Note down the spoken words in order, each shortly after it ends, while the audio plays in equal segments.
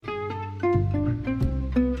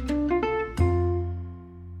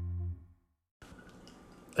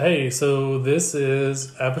Hey, so this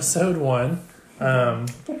is episode 1.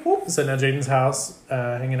 Sitting at Jaden's house,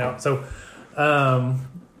 hanging out. So,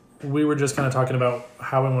 we were just kind of talking about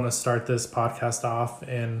how we want to start this podcast off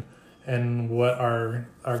and what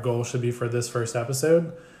our goal should be for this first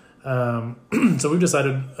episode. So we've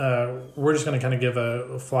decided we're just going to kind of give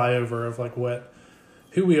a flyover of like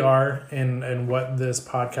who we are and what this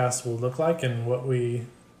podcast will look like and what we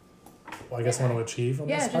want to achieve on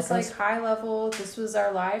this podcast. Yeah, just like high level. This was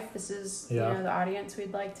our life. This is the audience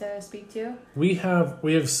we'd like to speak to. We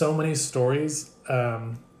have so many stories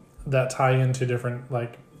that tie into different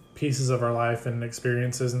like pieces of our life and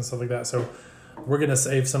experiences and stuff like that. So we're gonna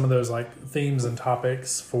save some of those like themes and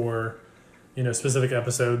topics for specific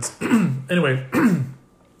episodes. Anyway,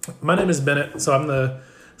 my name is Bennett. So I'm the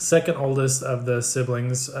second oldest of the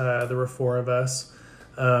siblings. There were 4 of us.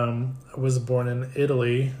 I was born in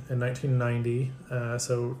Italy in 1990.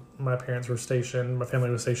 So my family was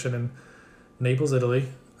stationed in Naples, Italy,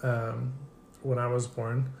 when I was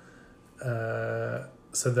born.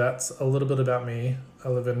 So that's a little bit about me. I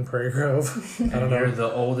live in Prairie Grove. I don't know. You're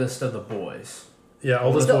the oldest of the boys. Yeah,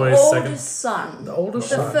 oldest boy, son. The oldest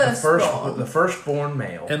son. The firstborn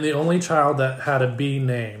male. And the only child that had a B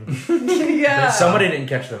name. Yeah. Somebody didn't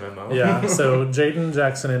catch the memo. Yeah, so Jaden,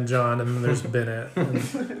 Jackson, and John, and then there's Bennett.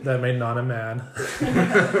 That made Nana mad.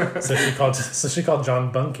 So she called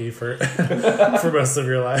John Bunky for most of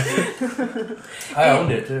your life. I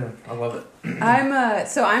owned it too. I love it.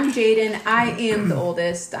 I'm Jaden. I am the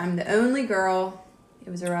oldest. I'm the only girl.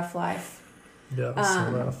 It was a rough life. Yeah, that's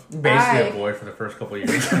so rough. Basically a boy for the first couple of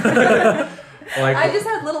years. I just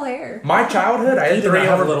had little hair. My childhood, I had 3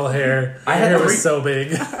 older little hair. I had was so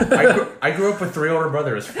big. I grew up with 3 older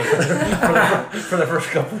brothers for the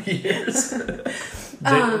first couple of years.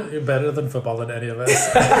 You're better than football than any of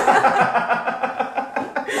us.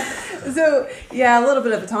 So, yeah, a little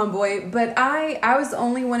bit of a tomboy, but I was the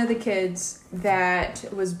only one of the kids that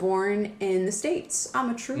was born in the States. I'm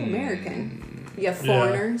a true American. You have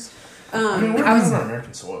foreigners. Yeah. I was on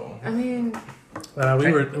American soil. I mean,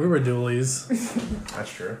 we were dualies.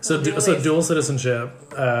 That's true. So dual citizenship,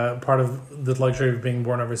 part of the luxury of being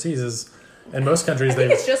born overseas is, in most countries, I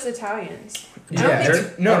think it's just Italians. Yeah.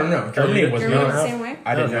 No. Germany was the same way.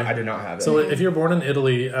 I did not have it. So if you're born in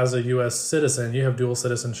Italy as a U.S. citizen, you have dual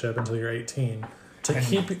citizenship until you're 18.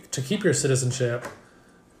 To keep your citizenship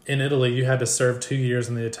in Italy, you had to serve 2 years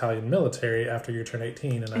in the Italian military after you turned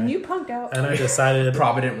 18. And you punked out. And I decided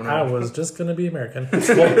probably didn't I was just going to be American.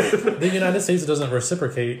 Well, the United States doesn't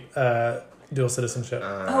reciprocate dual citizenship.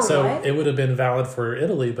 So what? it would have been valid for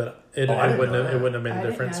Italy, but it wouldn't have made a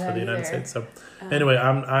difference for the United States. So anyway,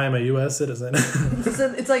 I am a U.S. citizen.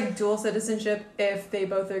 So it's like dual citizenship if they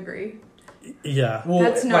both agree. Yeah. Well,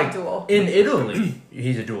 that's not dual. In Italy,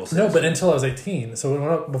 he's a dual citizen. No, but until I was 18.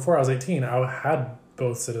 So before I was 18, I had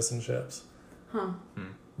both citizenships. Huh.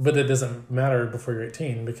 But it doesn't matter before you're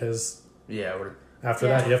 18 because after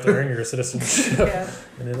that you have to earn your citizenship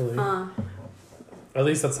in Italy. At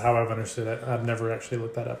least that's how I've understood it. I've never actually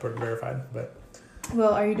looked that up or verified. But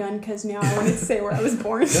well, are you done? Because now I wanted to say where I was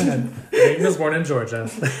born. Go ahead. Jaden was born in Georgia.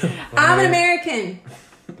 I'm an American.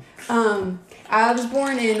 I was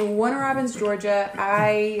born in Warner Robins, Georgia.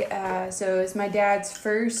 So it's my dad's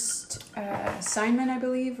first assignment, I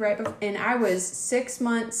believe, right before, and I was 6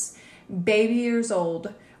 months, baby years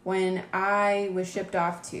old when I was shipped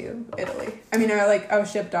off to Italy. I mean, I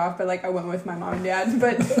was shipped off, but like I went with my mom and dad,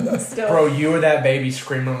 but still. Bro, you were that baby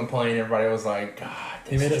screaming on the plane. Everybody was like, God.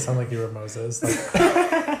 You made it sound like you were Moses.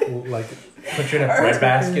 Like put you in a bread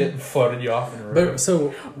basket and floated you off in the river. But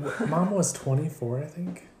so, Mom was 24, I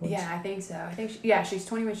think? Yeah, I think so. She's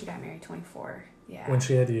 20 when she got married, 24. Yeah. When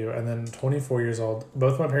she had you, and then 24 years old.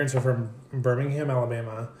 Both my parents are from Birmingham,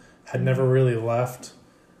 Alabama. Had never really left.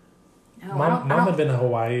 No, Mom had been to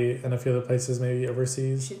Hawaii and a few other places, maybe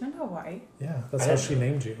overseas. She's been to Hawaii. Yeah, that's how she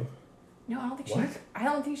named you. No, I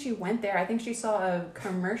don't think she went there. I think she saw a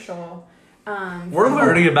commercial. We're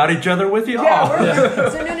learning about each other with y'all. Yeah,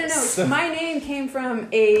 so no. So my name came from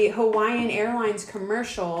a Hawaiian Airlines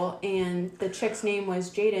commercial, and the chick's name was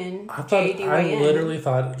Jaden. I literally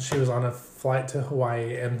thought she was on a flight to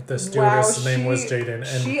Hawaii, and the stewardess' name was Jaden.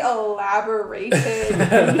 And she elaborated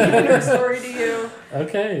her story to you.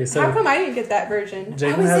 Okay, so how come I didn't get that version?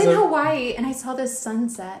 I was in Hawaii, and I saw this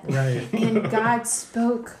sunset. Right. And God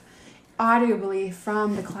spoke audibly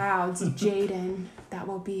from the clouds, Jaden. That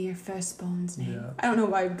will be your firstborn's name. Yeah. I don't know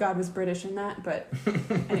why God was British in that, but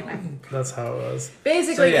anyway. That's how it was.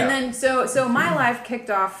 Basically, and then so my life kicked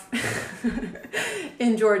off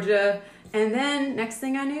in Georgia, and then next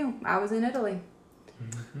thing I knew, I was in Italy.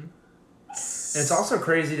 Mm-hmm. And it's also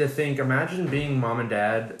crazy to think, imagine being mom and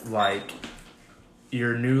dad, like,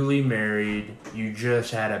 you're newly married, you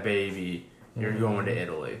just had a baby, you're going to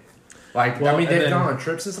Italy. Like, Well, I mean, they've and then- gone on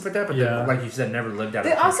trips and stuff like that, but Yeah. they, like you said, never lived out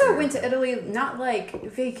They of the also country. went to Italy, not like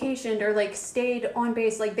vacationed or like stayed on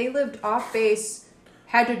base. Like they lived off base,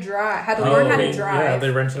 had to learn how to Yeah, drive. they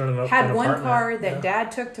rented an Had one apartment. car that Yeah.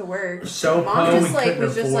 dad took to work. So Mom poor, just we like couldn't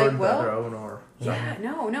was just afford like, well, their own or yeah,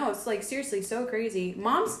 no, it's like seriously so crazy.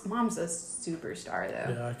 Mom's a superstar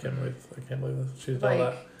though. Yeah, I can't believe that she did all Like,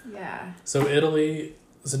 that. yeah. So Italy.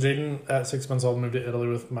 So Jaden at 6 months old moved to Italy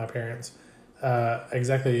with my parents.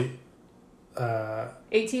 Exactly.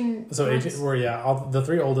 18 So months? 18. All the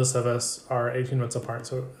three oldest of us are 18 months apart.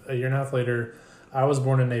 So a year and a half later, I was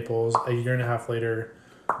born in Naples. A year and a half later,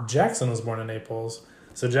 Jackson was born in Naples.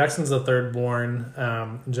 So Jackson's the third born.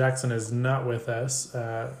 Jackson is not with us.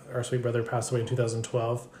 Our sweet brother passed away in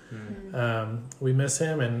 2012. We miss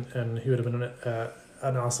him, and he would have been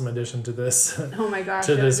an awesome addition to this. Oh my gosh,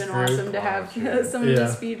 to it would have this been group. awesome to have Oh, some of Yeah.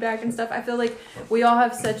 this feedback and stuff. I feel like we all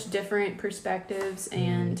have such different perspectives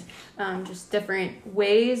and just different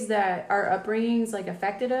ways that our upbringings like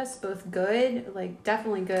affected us, both good, like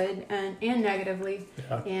definitely good, and negatively.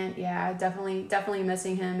 Yeah. And yeah, definitely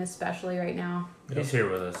missing him, especially right now. He's here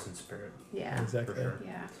with us in spirit. Yeah, Exactly. For sure.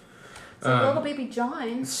 yeah. So little baby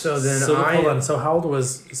John. So then Hold on. So how old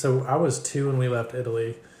was? So I was 2 when we left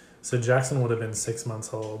Italy. So Jackson would have been 6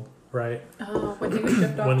 months old, right? Oh, when he was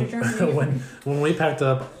shipped off to Germany. when we packed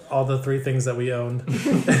up all the 3 things that we owned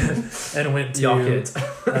and went Y'all to kids.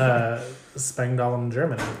 Spangdahlem,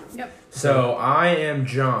 Germany. Yep. So I am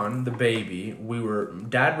John, the baby.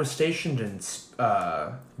 Dad was stationed in,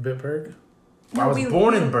 Bitburg. I was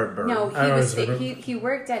born in Bitburg. No, I was he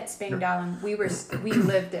worked at Spangdahlem. We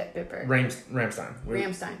lived at Bitburg. Ramstein.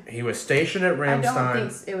 Ramstein. He was stationed at Ramstein. I don't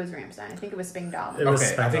think it was Ramstein. I think it was Spangdahlem. It was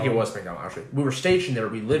Okay, I think it Spangdahlem. was Spangdahlem, actually. We were stationed there.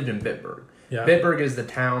 We lived in Bitburg. Yeah. Bitburg is the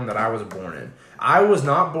town that I was born in. I was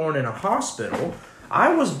not born in a hospital.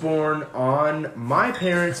 I was born on my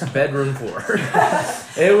parents' bedroom floor.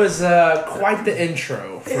 It was quite the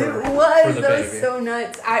intro for, It for was. the That was baby. so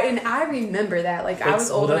nuts. I remember that. Like I was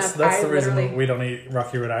old that's, enough. That's I the reason literally. we don't eat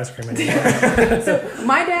Rocky Road ice cream anymore. So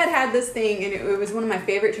my dad had this thing, and it was one of my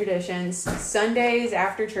favorite traditions. Sundays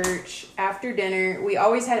after church, after dinner, we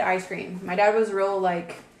always had ice cream. My dad was real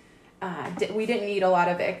like. We didn't eat a lot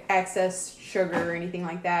of excess sugar or anything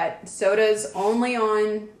like that. Sodas only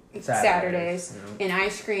on Saturdays and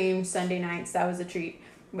ice cream Sunday nights. That was a treat.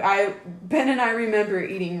 Ben and I remember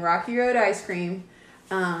eating Rocky Road ice cream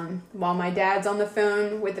while my dad's on the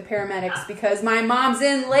phone with the paramedics because my mom's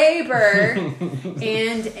in labor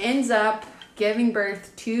and ends up giving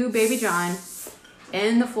birth to baby John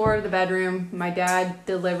in the floor of the bedroom my dad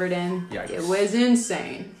delivered in. Yikes. It was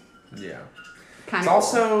insane. Yeah. Kind It's of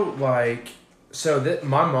also like, so that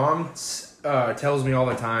my mom tells me all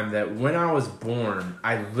the time that when I was born,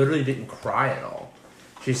 I literally didn't cry at all.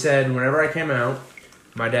 She said whenever I came out,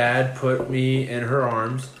 my dad put me in her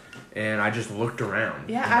arms and I just looked around.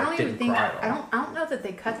 Yeah, and I don't even didn't think cry at all. I don't know that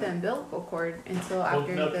they cut the umbilical cord until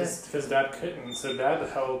after the because Dad couldn't. So Dad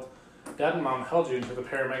and Mom held you until the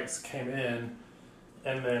paramedics came in,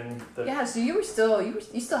 and then Yeah, so you still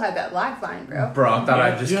had that lifeline, bro. Bro, I thought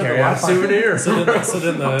I'd just You had carry the out a Wi-Fi. souvenir. So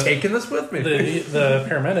then I'm the taking this with me. the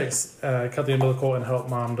paramedics cut the umbilical and helped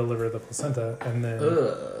Mom deliver the placenta, and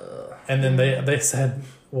then they said,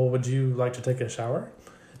 "Well, would you like to take a shower?"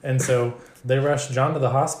 And so they rushed John to the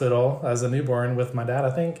hospital as a newborn with my dad, I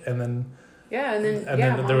think, and then Mom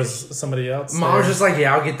there was just- somebody else. Mom was just like,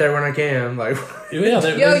 yeah, I'll get there when I can. Like, yeah,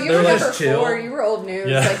 they, Yo, they, you they were were number like, chill. 4. You were old news.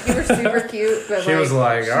 Yeah. Like you were super cute, but she was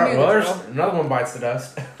like, she all right, knew well, the there's drill. another one bites the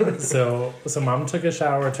dust. so Mom took a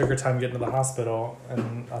shower, took her time getting to the hospital,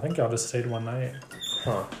 and I think y'all just stayed one night.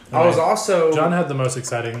 Huh. I was also... John had the most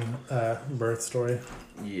exciting birth story.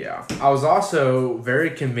 Yeah. I was also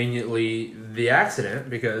very conveniently the accident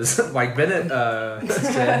because, like Bennett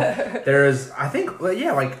said, there's, I think,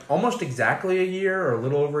 like almost exactly a year or a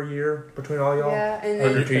little over a year between all y'all. Yeah, and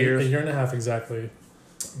Under then 2 years. A year and a half exactly.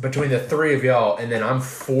 Between the 3 of y'all, and then I'm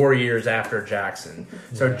 4 years after Jackson.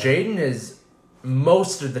 So Yeah. Jaden is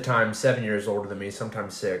most of the time 7 years older than me,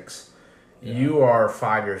 sometimes 6. Yeah. You are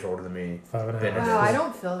 5 years older than me. 5.5. Bennett wow, is. I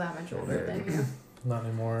don't feel that much older than you. Not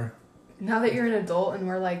anymore. Now that you're an adult and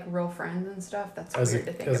we're like real friends and stuff, that's As weird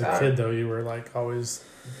to think a about. kid, though, you were like always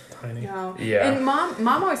tiny. No. Yeah. And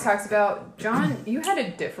mom always talks about, John, you had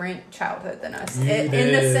a different childhood than us. You In the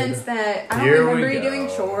did. sense that I don't Here we remember you go. doing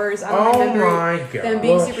chores. I don't Oh remember my them god.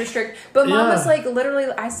 being Well, super strict. But mom yeah. was like, literally,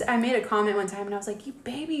 I made a comment one time and I was like, you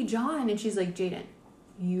baby John. And she's like, Jaden,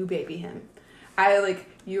 you baby him.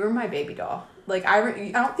 You were my baby doll. Like,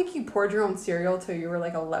 I don't think you poured your own cereal till you were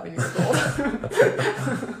like 11 years old.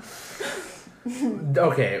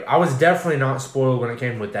 Okay, I was definitely not spoiled when it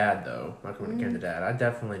came with Dad, though. Like, when it came to Dad. I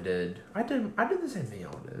definitely did. I did the same thing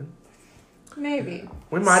y'all did. Maybe.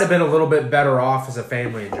 We might have been a little bit better off as a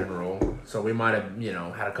family in general. So we might have,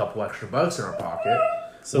 had a couple extra bucks in our pocket.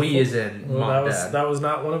 So as in mom and dad. That was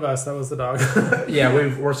not one of us. That was the dog. Yeah,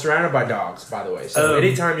 we're surrounded by dogs, by the way. So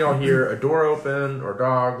anytime y'all hear a door open or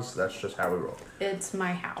dogs, that's just how we roll. It's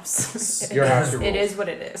my house. Your house. It is what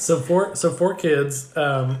it is. So four kids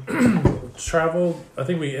traveled. I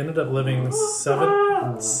think we ended up living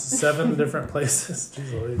seven different places.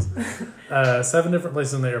 Jeez Louise. 7 different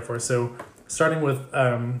places in the Air Force. So starting with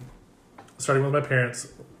my parents.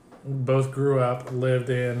 Both grew up,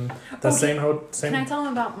 lived in the same. Can I tell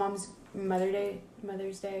them about Mom's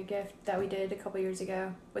Mother's Day gift that we did a couple years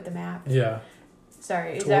ago with the map? Yeah.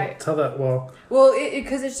 Sorry, tell that. Well,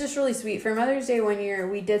 because it's just really sweet. For Mother's Day one year,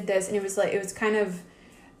 we did this, and it was kind of.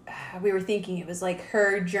 We were thinking it was like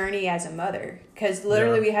her journey as a mother, because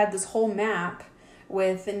literally we had this whole map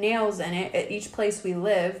with nails in it at each place we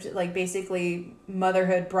lived. Like, basically,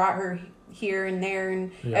 motherhood brought her here and there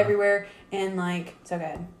and everywhere, and like, so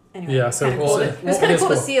good. Anyway, yeah, so it was kind of cool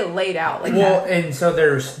to see it laid out like that. And so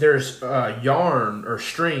there's yarn or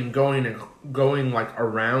string going like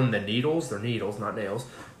around the needles. They're needles, not nails.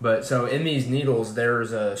 But so in these needles,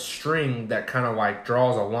 there's a string that kind of like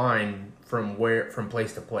draws a line from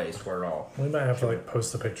place to place where it all. We might have to like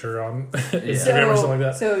post a picture on Instagram or something like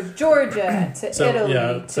that. So Georgia to Italy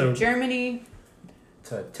to Germany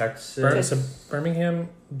to Texas, Birmingham,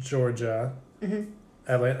 Georgia,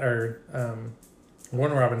 Atlanta, or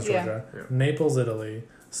Warner Robins, Georgia, Naples, Italy,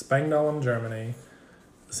 Spangdahlem, Germany,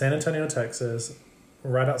 San Antonio, Texas,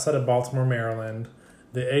 right outside of Baltimore, Maryland,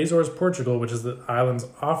 the Azores, Portugal, which is the islands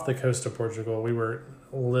off the coast of Portugal. We were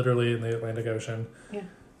literally in the Atlantic Ocean.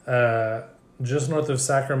 Yeah. Just north of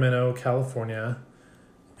Sacramento, California,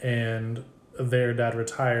 and there Dad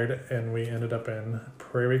retired, and we ended up in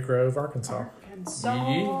Prairie Grove, Arkansas.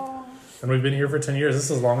 And we've been here for 10 years.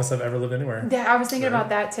 This is the longest I've ever lived anywhere. Yeah, I was thinking about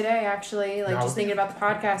that today, actually. Like, just thinking about the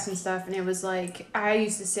podcast and stuff. And it was like, I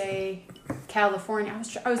used to say California.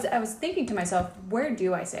 I was thinking to myself, where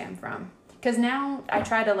do I say I'm from? Because now I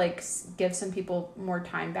try to, like, give some people more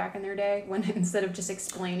time back in their day when instead of just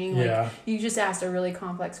explaining. Like, you just asked a really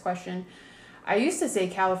complex question. I used to say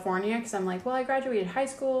California because I'm like, well, I graduated high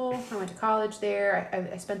school. I went to college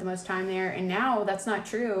there. I spent the most time there. And now that's not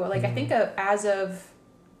true. Like, I think as of...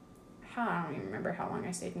 I don't even remember how long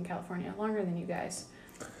I stayed in California. Longer than you guys.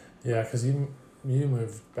 Yeah, because you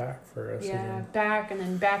moved back for us. Yeah, back and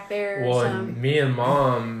then back there. Well, and me and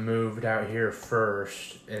Mom moved out here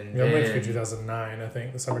first, and then moved in 2009. I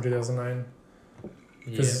think the summer 2009.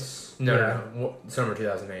 Yes. No. Summer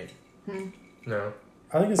 2008. No.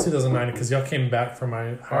 I think it's 2009 because y'all came back from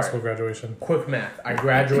my high school graduation. Quick math. I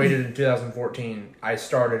graduated in 2014. I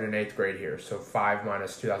started in 8th grade here. So 5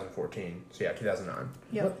 minus 2014. So yeah, 2009.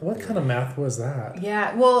 Yep. What kind of math was that?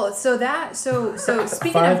 Yeah. Well, so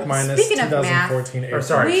speaking 5 of minus speaking 2014 of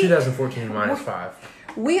math. 2014 minus 5.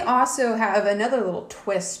 We also have another little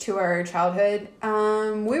twist to our childhood.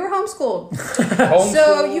 We were homeschooled.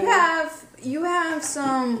 So you have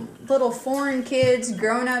some little foreign kids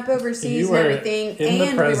growing up overseas and everything, in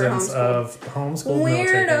and the presence we were homeschooled. of homeschooled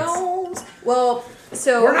military kids. Weirdos. Well,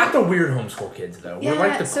 so we're not the weird homeschool kids though. Yeah, we're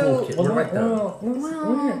like the cool kids. We're like the.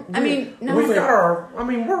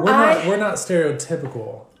 We're not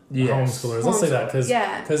stereotypical homeschoolers. Let's say that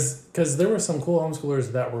because there were some cool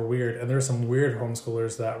homeschoolers that were weird, and there were some weird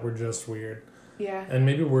homeschoolers that were just weird. Yeah. And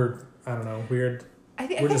maybe we're weird.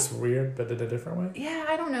 We're just weird, but in a different way. Yeah,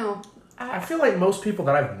 I don't know. I feel like most people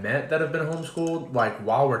that I've met that have been homeschooled, like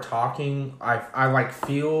while we're talking, I like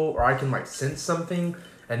feel or I can like sense something,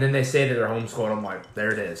 and then they say that they're homeschooled. And I'm like,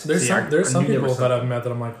 there it is. There's some people that I've met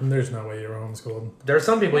that I'm like, there's no way you were homeschooled. There's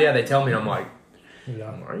some people, they tell me, I'm like,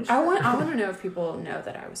 yeah. I want to know if people know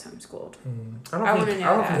that I was homeschooled. I want to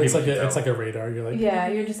know that. It's like a radar. You're like,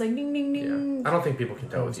 you're just like ding ding ding. Yeah. I don't think people can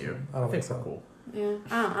tell with you. I don't think so. Cool. Yeah,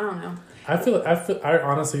 I don't know. I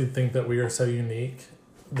honestly think that we are so unique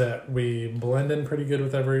that we blend in pretty good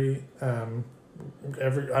with everyone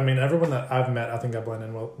that I've met. I think I blend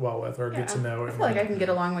in well with or get to know. I feel like I can get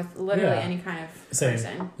along with literally any kind of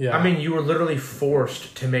person. Yeah. I mean, you were literally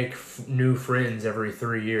forced to make new friends every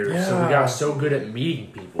 3 years, so we got so good at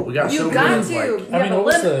meeting people. We got what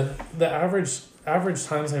was the average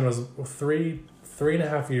time span was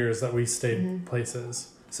 3.5 years that we stayed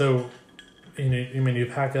places. So, you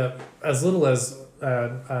pack up as little as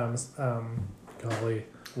golly.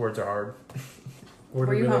 Words are hard. Where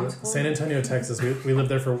Were did you we live? homeschooled? San Antonio, Texas. We lived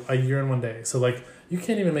there for a year and 1 day. So like you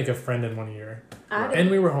can't even make a friend in 1 year. And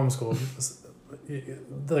we were homeschooled.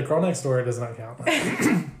 The girl next door does not count.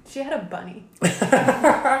 She had a bunny.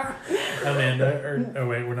 Amanda, oh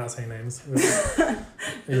wait, we're not saying names.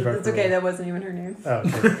 It's okay, that wasn't even her name. Oh,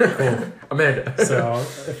 okay, cool. Amanda. So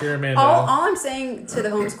if you're Amanda, All I'm saying to the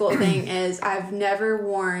homeschool thing is I've never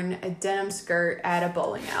worn a denim skirt at a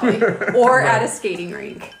bowling alley or at a skating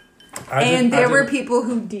rink. There were people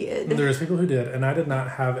who did. There was people who did, and I did not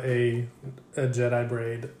have a Jedi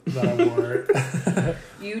braid that I wore.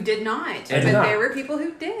 You did not, And but not. there were people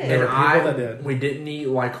who did. There And were people that did. we didn't eat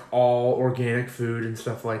like all organic food and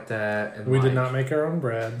stuff like that. And We did like, not make our own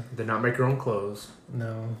bread. did not make our own clothes.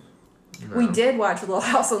 No. No. We did watch Little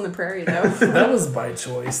House on the Prairie, though. That was by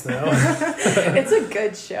choice, though. It's a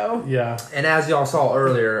good show. Yeah. And as y'all saw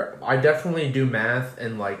earlier, I definitely do math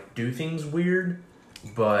and like do things weird,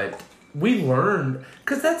 but we learned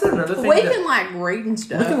because that's another thing. We that- can like read and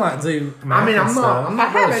stuff. We can like do math I mean, and I'm stuff. not. I'm I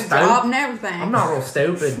not have real a stupid. job and everything. I'm not real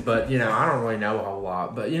stupid, but you know, I don't really know a whole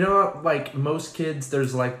lot. But you know what? Like most kids,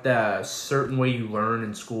 there's like the certain way you learn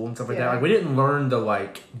in school and stuff like that. Yeah. Like we didn't learn the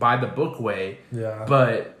like by the book way, Yeah.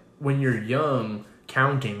 but when you're young,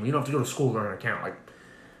 counting, you don't have to go to school to learn how to count. Like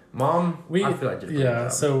mom, I feel like did a good yeah.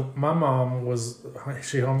 job. So my mom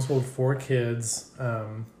she homeschooled 4 kids,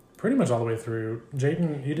 pretty much all the way through.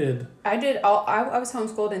 Jaden, you did, I did all. I was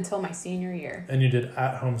homeschooled until my senior year. and you did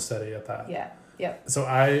at home study at that. Yeah. Yep. So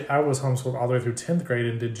I was homeschooled all the way through 10th grade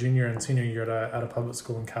and did junior and senior year at a public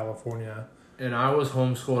school in California. And I was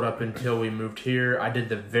homeschooled up until we moved here. I did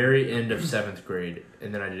the very end of 7th grade,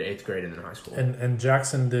 and then I did 8th grade and then high school. And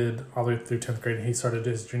Jackson did all the way through 10th grade. He started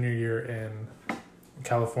his junior year in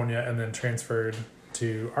California and then transferred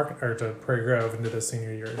to Prairie Grove and did his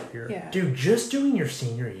senior year here. Yeah. Dude, just doing your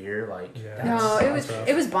senior year, like, Yeah. No, That's it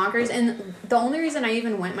rough. was bonkers, and the only reason I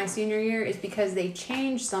even went my senior year is because they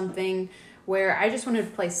changed something where I just wanted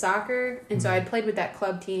to play soccer, and so I played with that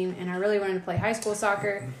club team, and I really wanted to play high school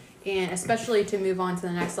soccer, and especially to move on to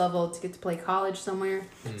the next level to get to play college somewhere.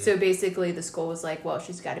 So basically, the school was like, "Well,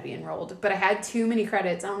 she's got to be enrolled," but I had too many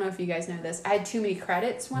credits. I don't know if you guys know this. I had too many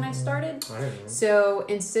credits when I started, I don't know. so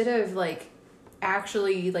instead of like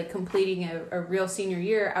actually like completing a real senior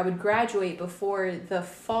year, I would graduate before the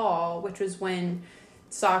fall, which was when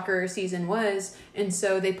soccer season was, and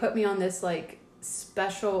so they put me on this like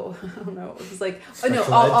special I don't know, it was like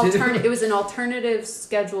it was an alternative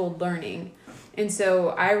scheduled learning, and so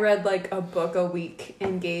I read like a book a week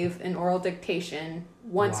and gave an oral dictation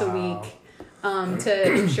once a Wow. week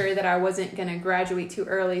to ensure that I wasn't going to graduate too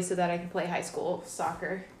early so that I could play high school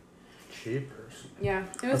soccer. Cheapers. Yeah,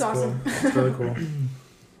 it was That's awesome. Cool. That's really cool.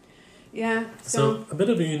 Yeah. So a bit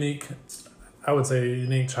of a unique, I would say,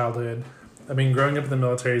 unique childhood. I mean, growing up in the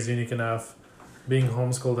military is unique enough. Being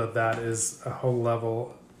homeschooled at that is a whole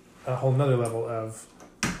nother level of,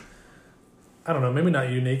 I don't know, maybe not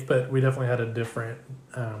unique, but we definitely had a different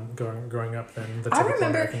growing up than the I typical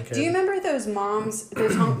remember. American kid. Do you remember those moms?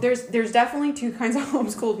 There's definitely 2 kinds of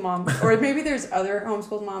homeschooled moms, or maybe there's other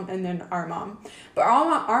homeschooled mom and then our mom. But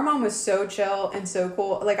our mom was so chill and so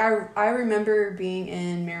cool. Like I remember being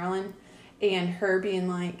in Maryland, and her being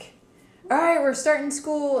like, "All right, we're starting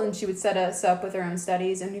school," and she would set us up with her own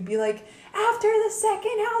studies, and we'd be like, "After the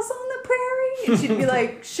second house on the prairie," and she'd be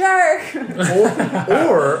like, "Sure."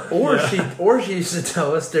 Or she used to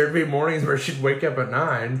tell us there'd be mornings where she'd wake up at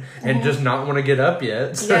 9 and just not want to get up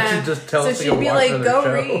yet. So she'd just tell us to she'd go be watch like,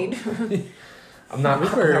 another "Go show. read." I'm not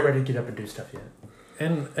ready to get up and do stuff yet.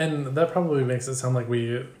 And that probably makes it sound like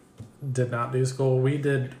we did not do school. We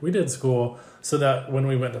did school so that when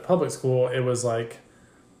we went to public school, it was like,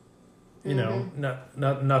 you know, not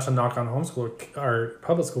to knock on homeschool or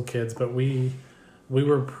public school kids, but we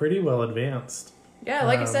were pretty well advanced. Yeah,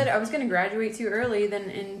 like I said, I was going to graduate too early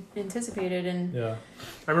than anticipated, and Yeah.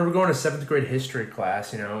 I remember going to 7th grade history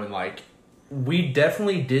class, you know, and like we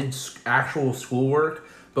definitely did actual schoolwork,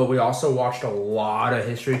 but we also watched a lot of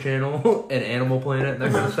History Channel and Animal Planet and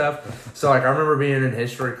that kind of stuff. So like I remember being in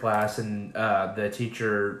history class and the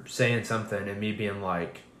teacher saying something and me being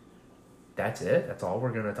like, "That's it? That's all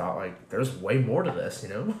we're gonna talk? Like there's way more to this, you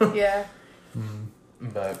know?" yeah.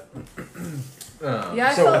 But Yeah,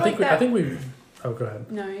 I so felt I think like that. I think we. Oh, go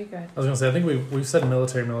ahead. No, you're good. I was gonna say I think we've said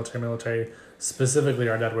military. Specifically,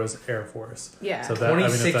 our dad was Air Force. Yeah. So that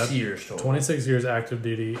 26 years total. 26 years active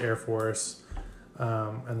duty Air Force,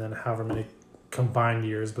 and then however many combined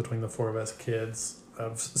years between the 4 of us kids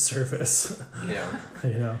of service. Yeah.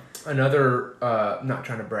 You know. Another, not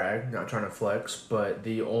trying to brag, not trying to flex, but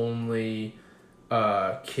the only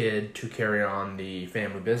kid to carry on the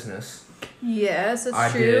family business. Yes, that's I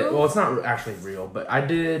true. did. Well, it's not actually real, but I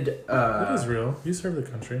did. It is real. You serve the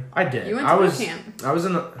country. I did. You went to boot camp. I was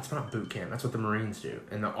in the. It's not boot camp. That's what the Marines do.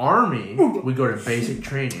 In the Army, we go to basic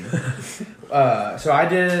training. So I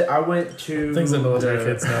did. I went to Things that military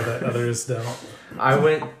kids know that others don't. I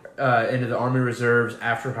went into the Army Reserves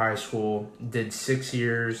after high school. Did 6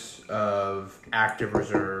 years of active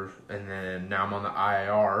reserve, and then now I'm on the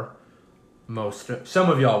IAR. Some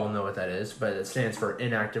of y'all will know what that is, but it stands for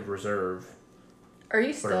inactive reserve. Are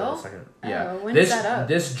you still? Yeah. When is that up?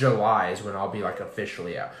 This July is when I'll be like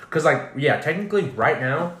officially out. Cause like technically right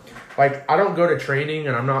now, like I don't go to training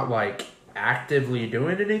and I'm not like actively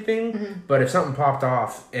doing anything. Mm-hmm. But if something popped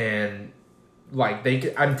off and like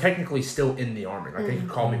I'm technically still in the Army. Like they can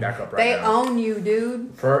call me back up right They now. own you,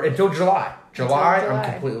 dude. For until July. July. July.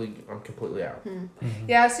 I'm completely out.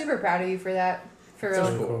 Yeah, I was super proud of you for that. For It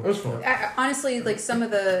was real. cool. It was fun. Honestly, like some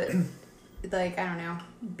of the, like, I don't know,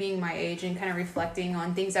 being my age and kind of reflecting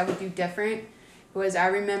on things I would do different was I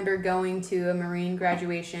remember going to a Marine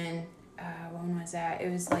graduation. When was that?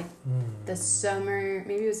 It was like the summer,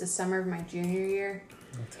 maybe it was the summer of my junior year.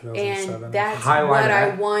 2007. And that's Highlight what I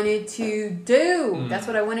that. wanted to do. That's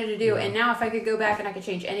what I wanted to do. And now if I could go back and I could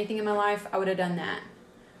change anything in my life, I would have done that.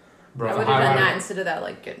 Bro, I would have done that instead of that,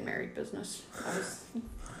 like, getting married business.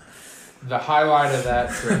 The highlight of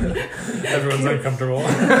that trip. Everyone's uncomfortable.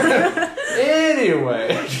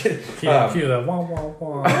 Anyway. Cue the wah wah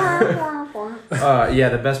wah. Yeah,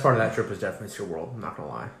 the best part of that trip was definitely SeaWorld. I'm not gonna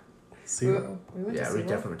lie. See, We went to Yeah, we SeaWorld.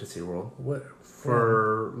 definitely went to SeaWorld. what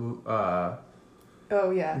For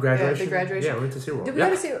Oh, yeah. graduation? Yeah, the graduation. Yeah, we went to SeaWorld. Did we yeah.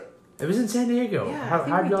 go to SeaWorld? It was in San Diego. Yeah, How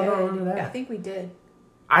I did think y'all we not did. remember that? Yeah, I think we did.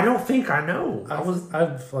 I don't think I know.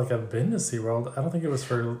 I've been to SeaWorld. I don't think it was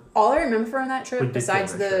for. All I remember from that We trip, did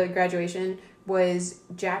besides go on the that trip. graduation, was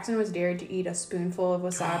Jackson was dared to eat a spoonful of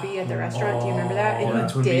wasabi at the restaurant. Do you remember that? Oh, And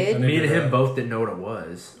that's he when did. me and him both didn't know what it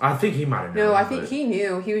was. I think he might have known. No, I think but he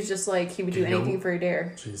knew. He was just like, he would do You know- anything for a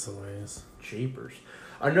dare. Jeez Louise. Jeepers.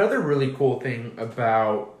 Another really cool thing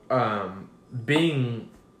about being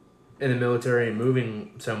in the military and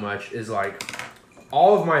moving so much is like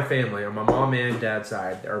all of my family on my mom and dad's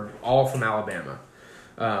side are all from Alabama.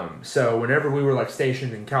 So whenever we were like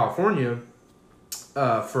stationed in California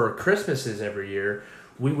for Christmases every year,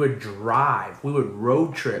 we would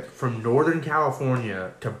road trip from Northern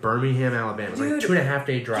California to Birmingham, Alabama. It was like a Dude. 2.5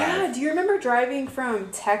 day drive. Yeah, do you remember driving from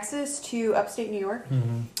Texas to upstate New York?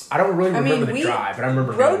 I don't really remember the we- drive, but I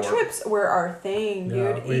remember Road New York. trips were our thing,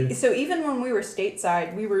 Yeah, dude. So even when we were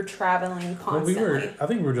stateside, we were traveling Well, constantly. I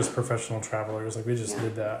think we were just professional travelers. Like we just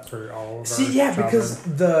did that for all of our. See, yeah, childhood.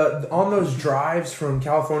 because on those drives from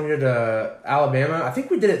California to Alabama, I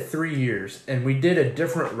think we did it 3 years, and we did a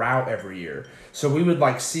different route every year. So we would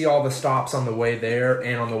like see all the stops on the way there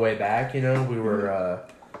and on the way back. You know, we were,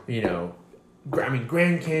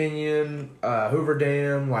 Grand Canyon, Hoover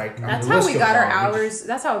Dam, like That's the how list we goes got our on. We hours.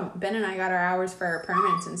 That's how Ben and I got our hours for our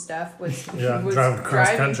permits and stuff. Was Yeah, was driving cross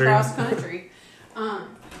driving country. cross country.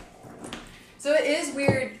 So it is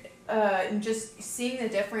weird, just seeing the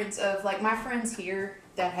difference of like my friends here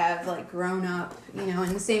that have like grown up, you know,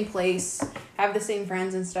 in the same place, have the same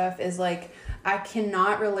friends and stuff. Is like I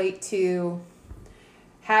cannot relate to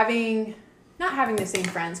not having the same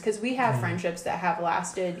friends because we have friendships that have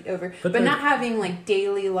lasted over, But but not having like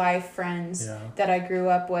daily life friends Yeah. that I grew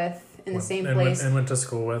up with in the same and place. went to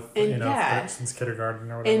school with, And yeah. since kindergarten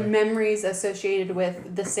or whatever. And memories associated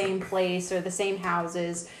with the same place or the same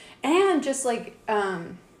houses, and just like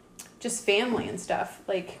just family and stuff.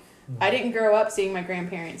 Like I didn't grow up seeing my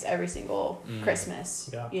grandparents every single Christmas,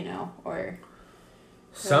 Yeah. you know, or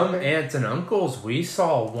Some whatever. aunts and uncles we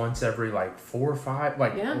saw once every like 4 or 5,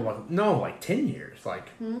 like Yeah. like 10 years. Like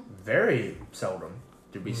very seldom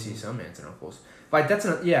do we see some aunts and uncles. Like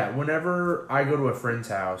whenever I go to a friend's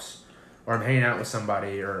house or I'm hanging out with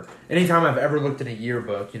somebody or anytime I've ever looked in a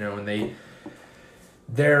yearbook, you know, and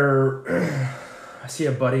I see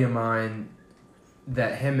a buddy of mine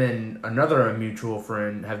that him and a mutual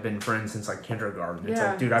friend have been friends since like kindergarten. It's Yeah,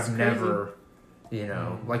 like, dude, it's I've crazy. never, you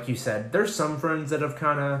know, like you said, there's some friends that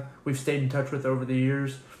have we've stayed in touch with over the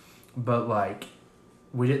years, but like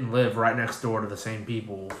we didn't live right next door to the same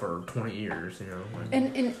people for 20 years, you know.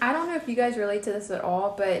 And I don't know if you guys relate to this at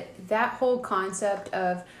all, but that whole concept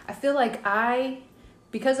of I feel like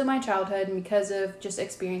because of my childhood and because of just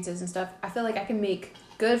experiences and stuff, I feel like I can make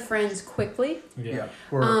good friends quickly. yeah.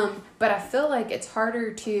 But I feel like it's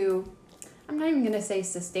harder to, I'm not even going to say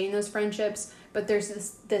sustain those friendships, but there's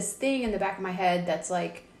this thing in the back of my head that's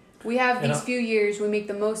like, We have And these few years. We make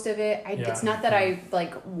the most of it. Yeah. It's not that I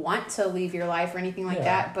like want to leave your life or anything like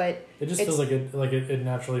that, but it just feels like it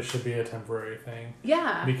naturally should be a temporary thing.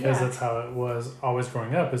 Yeah, Because that's how it was always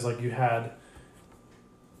growing up. Is like you had,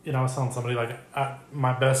 I was telling somebody like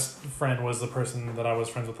my best friend was the person that I was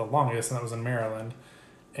friends with the longest, and that was in Maryland,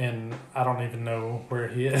 and I don't even know where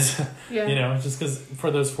he is. Yeah. Just because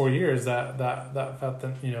for those 4 years that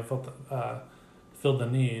filled the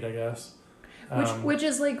need, I guess. Which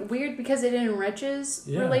is like weird because it enriches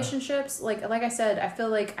relationships. Like I said, I feel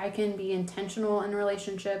like I can be intentional in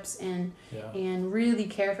relationships and really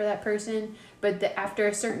care for that person. But after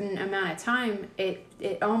a certain amount of time, it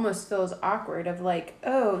almost feels awkward. Of like,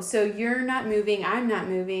 oh, so you're not moving, I'm not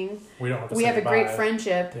moving. We have a great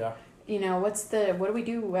friendship. Yeah. What do we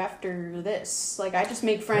do after this? Like, I just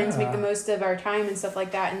make friends, make the most of our time and stuff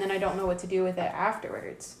like that, and then I don't know what to do with it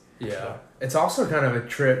afterwards. Yeah. It's also kind of a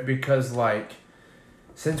trip because, like,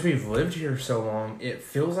 since we've lived here so long, it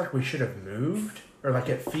feels like we should have moved. Or, like,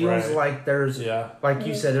 it feels like there's, like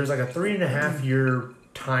you said, there's like a 3.5 year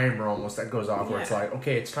timer almost that goes off where it's like,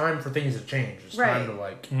 okay, it's time for things to change. It's time to,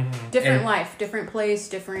 like... Different life, different place,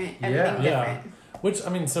 different everything different. Which, I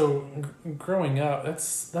mean, so growing up, that's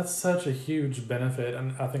such a huge benefit,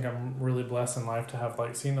 and I think I'm really blessed in life to have,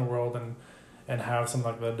 like, seen the world and have some,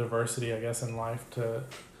 like, the diversity, I guess, in life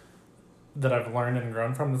that I've learned and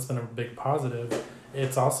grown from. That's been a big positive.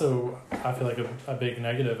 It's also, I feel like, a big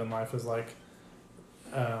negative in life is, like,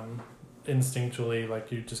 instinctually,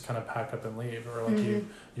 like, you just kind of pack up and leave, or, like,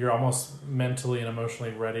 you're almost mentally and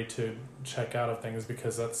emotionally ready to check out of things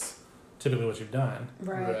because that's typically what you've done,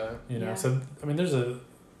 right? So I mean, there's a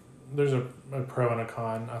pro and a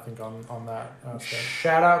con, I think, on that aspect.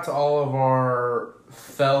 Shout out to all of our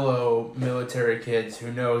fellow military kids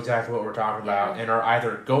who know exactly what we're talking about and are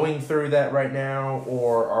either going through that right now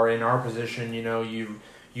or are in our position.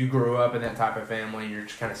 You grew up in that type of family and you're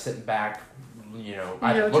just kind of sitting back,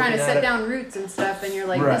 trying to set down roots and stuff, and you're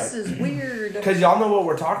like, this is weird. Because y'all know what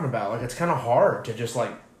we're talking about. Like, it's kind of hard to just,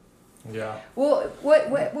 like... Yeah. Well,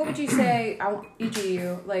 what would you say, each of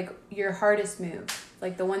you, like, your hardest move?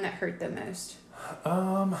 Like, the one that hurt the most?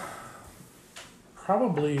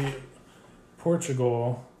 Probably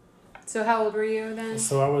Portugal. So how old were you then?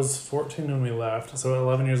 So I was 14 when we left. So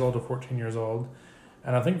 11 years old to 14 years old.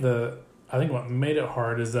 And I think what made it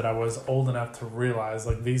hard is that I was old enough to realize,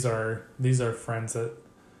 like, these are friends that,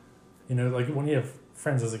 like, when you have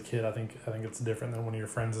friends as a kid, I think it's different than when you're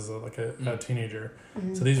friends as a teenager.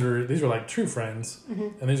 Mm-hmm. So these were like true friends,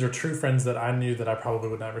 and these are true friends that I knew that I probably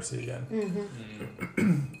would never see again.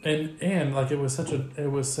 And like it was such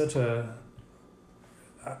a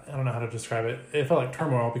I don't know how to describe it. It felt like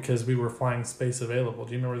turmoil because we were flying space available.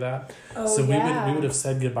 Do you remember that? Oh, so we would have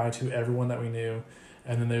said goodbye to everyone that we knew,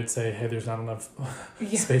 and then they would say, "Hey, there's not enough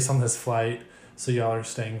space on this flight. So y'all are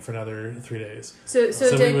staying for another 3 days." So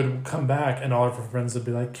we would come back, and all of our friends would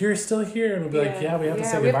be like, "You're still here," and we'd be like, "Yeah, we have to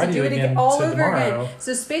say goodbye to you again all over tomorrow." Again.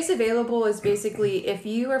 So space available is basically if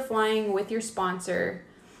you are flying with your sponsor.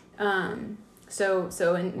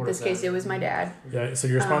 So in this case, it was my dad. Yeah. So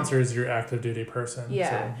your sponsor is your active duty person. Yeah.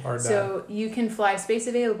 So our dad. So you can fly space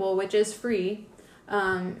available, which is free.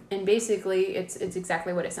 And basically, it's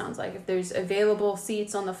exactly what it sounds like. If there's available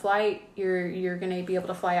seats on the flight, you're going to be able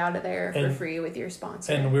to fly out of there for free with your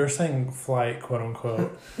sponsor. And we were saying flight, quote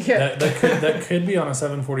unquote. that could be on a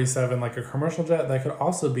 747, like a commercial jet. That could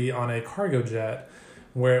also be on a cargo jet,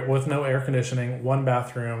 with no air conditioning, one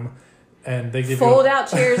bathroom, and they give fold out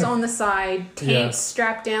chairs on the side, tanks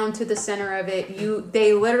strapped down to the center of it.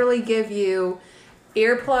 They literally give you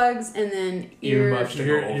earplugs and then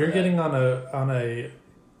you're getting on a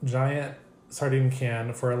giant sardine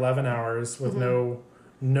can for 11 hours with no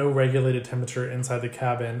regulated temperature inside the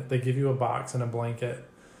cabin. They give you a box and a blanket.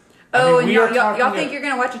 Oh, and y'all think you're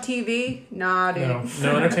gonna watch a TV? Nah, dude.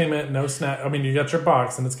 No entertainment, no snack. I mean, you got your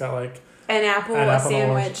box and it's got like an apple, a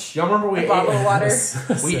sandwich. Y'all remember a bottle of water?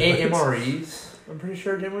 We ate MREs. I'm pretty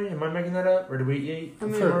sure, didn't we? Am I making that up, or did we eat?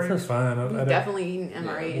 For fun, we've definitely eaten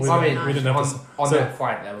MREs. We didn't have on that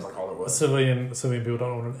flight. That was like all it was. Civilian people don't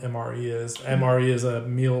know what an MRE is. MRE is a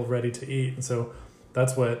meal ready to eat, and so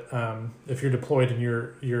that's what if you're deployed and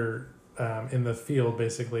you're in the field,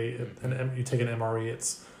 basically, and you take an MRE,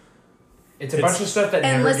 it's a bunch of stuff that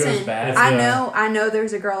never goes bad. I know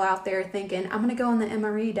there's a girl out there thinking, I'm going to go on the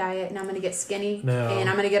MRE diet and I'm going to get skinny and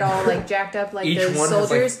I'm going to get all like jacked up like those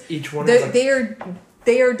soldiers.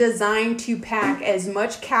 They are designed to pack as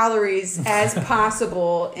much calories as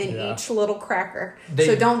possible in each little cracker.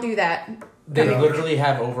 So don't do that. They literally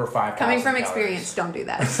have over 5,000 Coming from calories. experience, don't do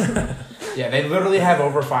that. Yeah, they literally have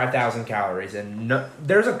over 5,000 calories, and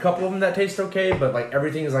there's a couple of them that taste okay, but like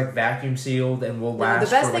everything is like vacuum sealed and will last.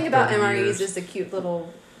 The best for, thing like, about 30 MREs years. is the cute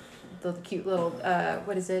little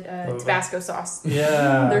what is it? Tabasco sauce.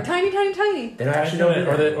 Yeah. They're tiny, tiny, tiny. They don't actually know.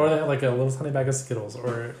 or they have like a little tiny bag of Skittles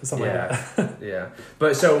or something like that. Yeah.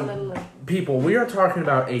 But so, people, we are talking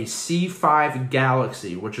about a C-5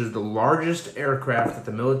 Galaxy, which is the largest aircraft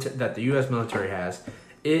that the U.S. military has.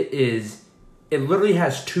 It literally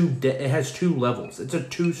has two levels. It's a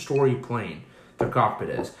 2-story plane. The cockpit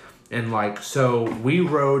is. And like, so we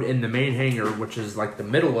rode in the main hangar, which is like the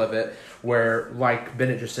middle of it, where, like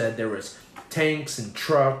Bennett just said, there was tanks and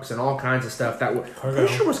trucks and all kinds of stuff that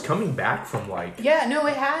pretty sure was coming back from like. Yeah, no,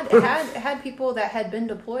 it had people that had been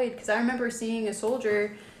deployed, because I remember seeing a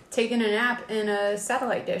soldier taking a nap in a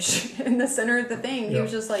satellite dish in the center of the thing. He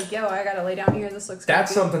was just like, "Yo, I gotta lay down here. This looks."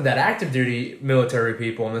 That's creepy. something that active duty military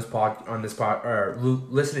people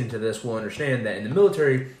listening to this will understand, that in the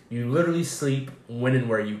military you literally sleep when and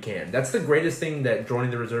where you can. That's the greatest thing that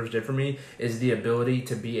joining the reserves did for me, is the ability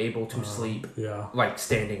to be able to sleep like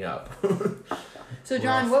standing up. So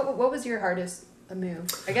John, what was your hardest move?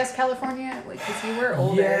 I guess California, because you were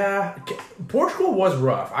older. Yeah, Portugal was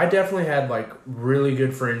rough. I definitely had like really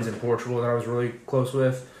good friends in Portugal that I was really close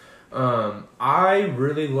with. I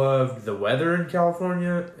really loved the weather in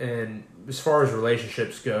California, and as far as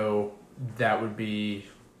relationships go, that would be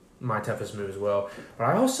my toughest move as well. But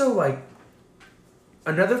I also like,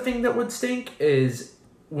 another thing that would stink is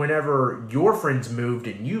whenever your friends moved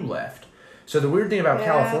and you left. So the weird thing about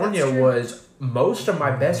California was most of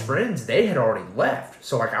my best friends, they had already left.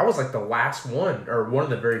 So like I was like the last one, or one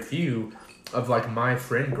of the very few of like my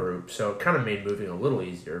friend group. So it kind of made moving a little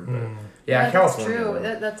easier. But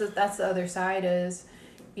California. That's true. That's the other side is,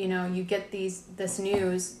 you know, you get this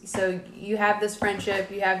news. So you have this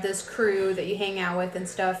friendship, you have this crew that you hang out with and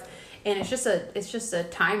stuff. And it's just a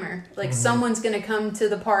timer. Like someone's gonna come to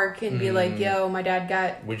the park and be like, "Yo, my dad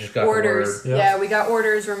got orders. Yeah, we got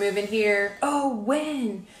orders. We're moving here. Oh,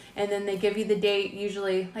 when?" And then they give you the date.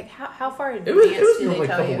 Usually, like how far in advance it was do they like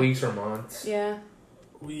tell a couple you? weeks or months. Yeah.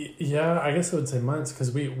 I guess I would say months,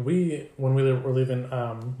 because we when we were leaving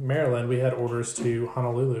Maryland, we had orders to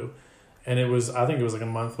Honolulu, and I think it was like a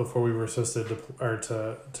month before we were supposed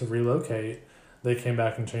to relocate. They came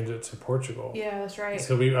back and changed it to Portugal. Yeah, that's right.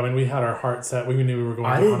 So we had our heart set. We knew we were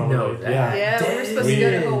going to didn't Honolulu. know that. Yeah, we were supposed to go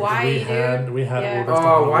to Hawaii, We had Yeah. orders to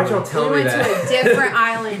Oh, why'd y'all Honolulu. tell we me went that? to a different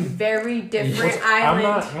island, very different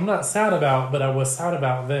island. I'm not sad about, but I was sad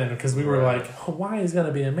about then, because we were Right. like, Hawaii is going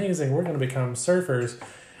to be amazing. We're going to become surfers.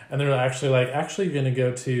 And they were actually you're going to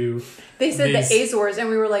go to... They said the Azores, and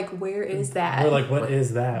we were like, where is that? We're like, what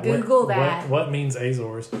is that? Google that. What means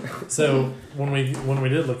Azores? So when we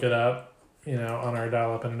did look it up, you know, on our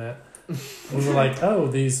dial-up internet, we were like, oh,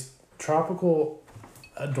 these tropical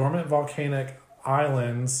dormant volcanic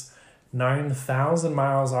islands 9,000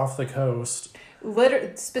 miles off the coast.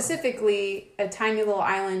 Specifically, a tiny little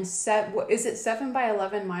island. Is it 7 by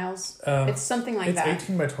 11 miles? It's something like that. It's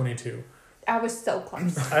 18 by 22. I was so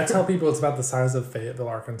close. I tell people it's about the size of Fayetteville,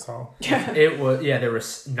 Arkansas. It was, there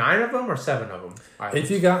was 9 of them or 7 of them. If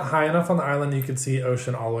you got high enough on the island, you could see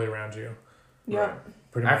ocean all the way around you. Yeah.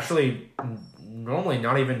 Pretty much. Actually, normally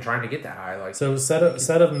not even trying to get that high. Like, so set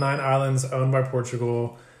of 9 islands owned by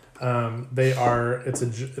Portugal. They are.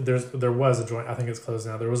 There was a joint. I think it's closed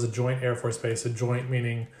now. There was a joint Air Force base. A joint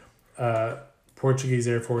meaning Portuguese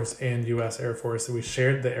Air Force and U.S. Air Force. So we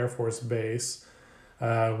shared the Air Force base.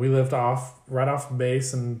 We lived right off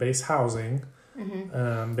base and base housing.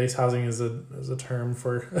 Mm-hmm. Base housing is a term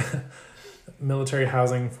for military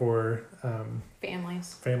housing for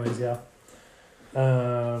families. Families, yeah.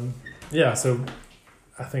 So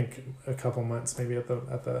I think a couple months maybe at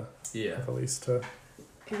the least to.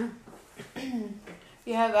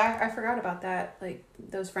 Yeah, I forgot about that. Like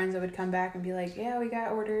those friends that would come back and be like, "Yeah, we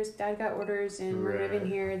got orders. Dad got orders, and we're moving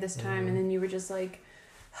here this time." And then you were just like,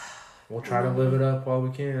 we'll try to live it up while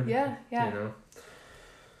we can. Yeah. You know.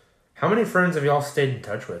 How many friends have y'all stayed in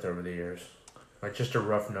touch with over the years? Like just a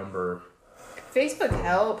rough number. Facebook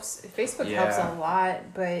helps. Facebook helps a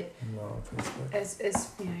lot, but No, Facebook. as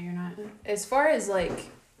you're not as far as like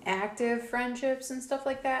active friendships and stuff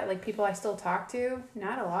like that. Like people I still talk to,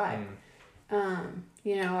 not a lot. I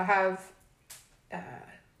have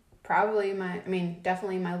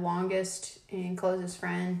definitely my longest and closest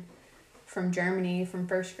friend from Germany from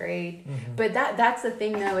first grade. Mm-hmm. But that's the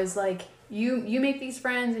thing though, is like you make these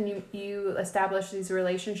friends and you establish these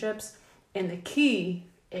relationships, and the key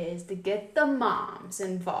is to get the moms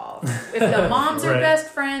involved. If the moms are best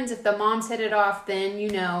friends, if the moms hit it off, then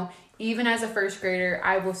even as a first grader,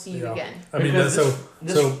 I will see you again. I mean, Because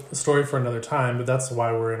so story for another time. But that's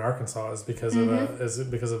why we're in Arkansas is because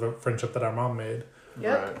of a friendship that our mom made.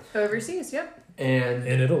 Yep. Right. Overseas. Yep. And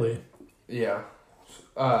In Italy. yeah,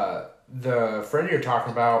 the friend you're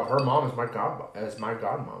talking about, her mom is my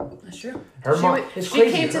godmom. That's true. Her mom. It's She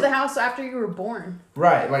crazy. came to the house after you were born.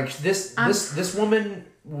 Right, like this woman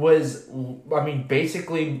was, I mean,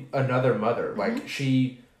 basically another mother. Like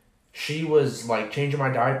she was like changing my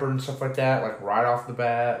diaper and stuff like that, like right off the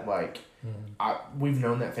bat. Like we've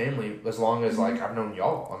known that family as long as like I've known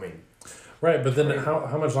y'all. I mean, Right, but then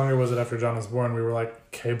how much longer was it after John was born? We were like,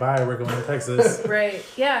 okay, bye, we're going to Texas. Right.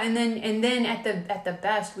 Yeah, and then at the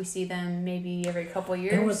best we see them maybe every couple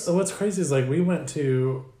years. And what's crazy is like we went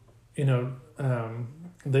to,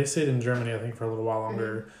 they stayed in Germany I think for a little while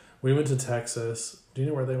longer. We went to Texas. Do you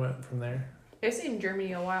know where they went from there? They stayed in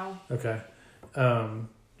Germany a while. Okay.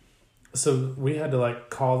 So we had to like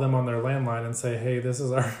call them on their landline and say, hey, this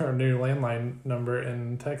is our new landline number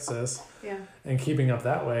in Texas. Yeah. And keeping up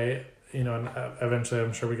that way, and eventually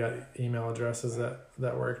I'm sure we got email addresses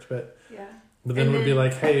that worked. But Yeah. then we'd be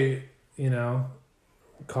like, hey,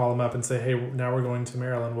 call them up and say, hey, now we're going to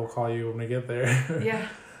Maryland. We'll call you when we get there. Yeah.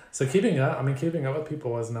 So keeping up with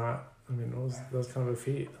people was not, it was kind of a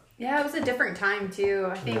feat. Yeah, it was a different time too.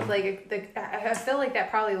 I think I feel like that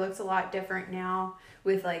probably looks a lot different now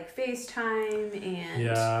with like FaceTime and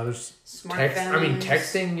there's smartphones.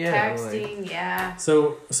 texting, yeah. Texting, yeah.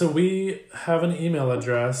 So we have an email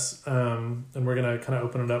address, and we're gonna kind of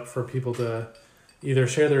open it up for people to either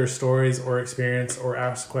share their stories or experience or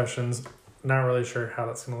ask questions. Not really sure how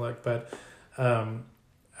that's gonna look, but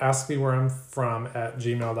ask me where I'm from at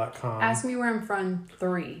gmail.com. Ask me where I'm from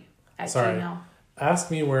 3 at Sorry. Gmail.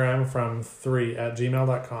 Ask me where I'm from 3 at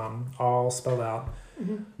gmail.com, all spelled out.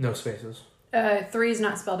 No spaces. 3 is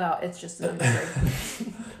not spelled out. It's just the number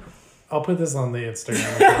 3. I'll put this on the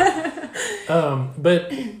Instagram.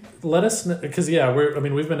 But let us know, because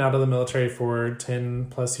we've been out of the military for 10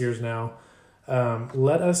 plus years now.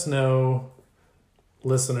 Let us know,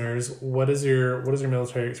 listeners, what is your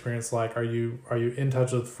military experience like? Are you in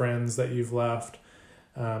touch with friends that you've left?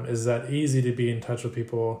 Is that easy to be in touch with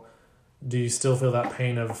people? Do you still feel that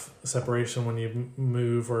pain of separation when you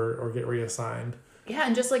move or get reassigned? Yeah,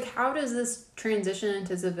 and just like how does this transition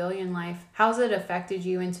into civilian life? How's it affected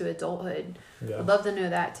you into adulthood? Yeah. I'd love to know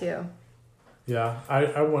that too. Yeah, I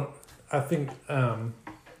think I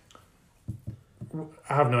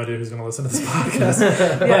have no idea who's going to listen to this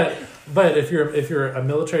podcast. But if you're a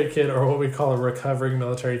military kid or what we call a recovering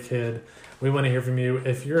military kid, we want to hear from you.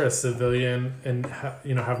 If you're a civilian and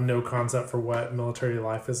have no concept for what military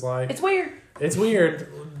life is like, It's weird. It's weird.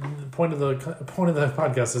 The point of the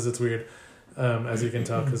podcast is it's weird, as you can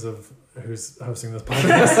tell because of who's hosting this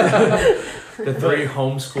podcast. The 3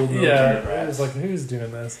 homeschooled military Yeah, brats. I was like, who's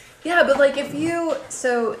doing this? Yeah, but like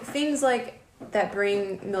things like that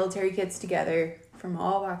bring military kids together from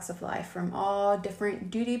all walks of life, from all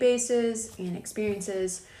different duty bases and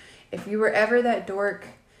experiences. If you were ever that dork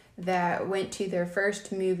that went to their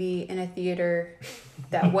first movie in a theater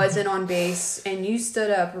that wasn't on base and you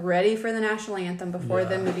stood up ready for the national anthem before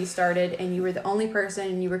the movie started and you were the only person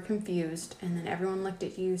and you were confused and then everyone looked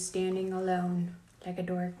at you standing alone like a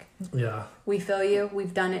dork. Yeah. We feel you.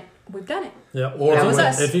 We've done it. Yeah. Or That was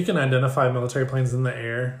us. If you can identify military planes in the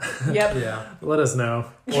air, Yep. Yeah. let us know.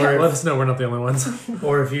 Or Or let us know we're not the only ones.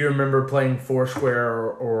 Or if you remember playing Foursquare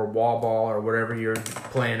or wall ball or whatever you're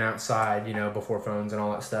playing outside, before phones and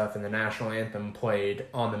all that stuff, and the national anthem played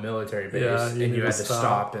on the military base, Yeah, you and need you had to to stop.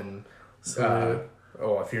 stop and Salute.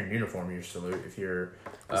 if you're in uniform, you salute. If you're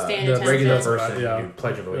Stand the attention. regular That's right, person, yeah. you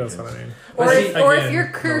pledge of allegiance. That's what I mean. Or But if, see, or again, if your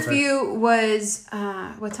military. curfew was,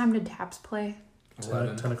 what time did TAPS play?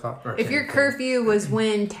 10 o'clock. Or If your curfew was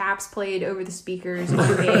when TAPS played over the speakers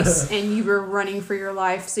on base and you were running for your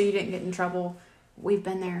life so you didn't get in trouble, we've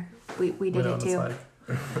been there. We did know it what too. it's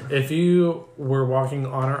like. If you were walking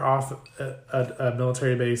on or off a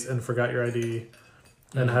military base and forgot your ID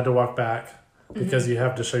and had to walk back because you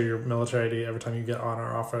have to show your military ID every time you get on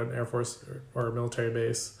or off an Air Force or a military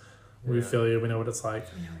base, we feel you. We know what it's like.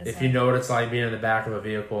 If you know what it's like being in the back of a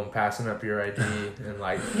vehicle and passing up your ID and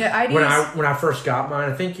like Yeah, IDs. when I first got mine,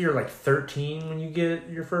 I think you're like 13 when you get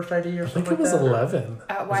your first ID or I something think it like was that. 11.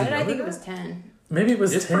 Why Was it did I think younger? it was 10? Maybe it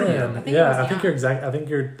was It's 10. pretty young. I think it was I think young. you're exact. I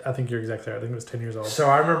think you're exact there. I think it was 10 years old. So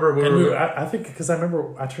I remember I think because I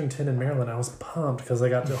remember I turned 10 in Maryland. I was pumped because I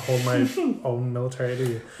got to hold my own military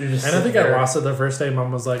ID. And I think I lost it the first day.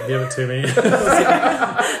 Mom was like, "Give it to me." I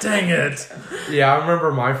was like, dang it! Yeah, I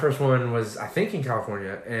remember my first one was I think in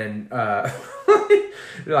California, and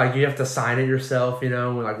like you have to sign it yourself,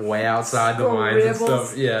 like way outside the lines and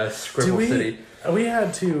stuff. Yeah, Scribble City. We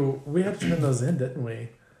had to turn those in, didn't we?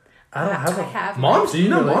 I don't have I a have Mom, Do you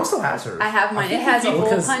really? Mom still has hers. I have mine. It has a Well, hole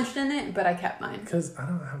 'cause- punched in it, but I kept mine. because I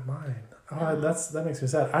don't have mine. Oh, that makes me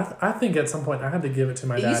sad. I think at some point I had to give it to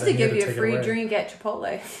my It dad. used to and he had give you a take it free away. drink at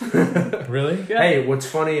Chipotle. Really? Hey, what's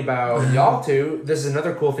funny about y'all two, this is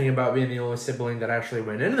another cool thing about being the only sibling that actually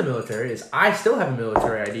went into the military, is I still have a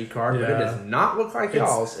military ID card, but it Yeah. does not look like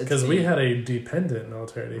y'all's. It's Because the- we had a dependent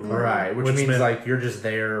military ID card. Right, which Which means meant- like you're just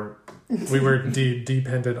there. We were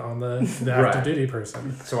dependent on the Right. active duty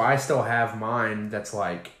person. So I still have mine that's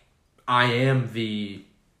like, I am the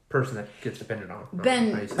person that gets depended on.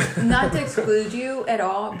 Ben, not to exclude you at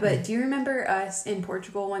all, but do you remember us in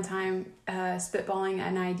Portugal one time spitballing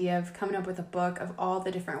an idea of coming up with a book of all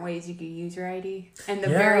the different ways you could use your ID? And the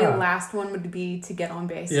very Yeah. last one would be to get on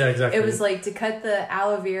base. Yeah, exactly. It was like to cut the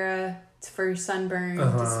aloe vera for sunburn.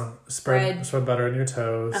 Spread butter on your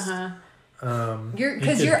toast.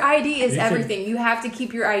 Because you your could- ID is you could- everything. You have to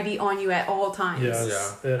keep your ID on you at all times.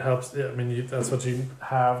 Yes, it helps. I mean, that's what you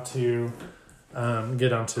have to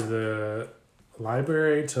get onto the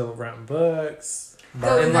library to rent books.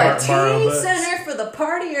 Go to the borrow teen books. center for the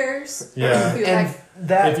partiers. Yeah. Be And like,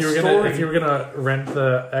 that If you were gonna rent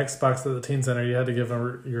the Xbox at the teen center, you had to give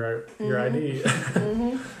them your ID.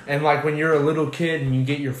 And like when you're a little kid and you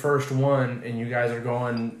get your first one and you guys are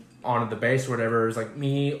going onto the base or whatever, it's like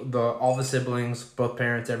me, all the siblings, both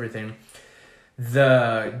parents, everything.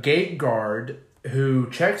 The gate guard who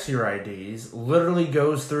checks your IDs literally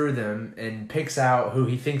goes through them and picks out who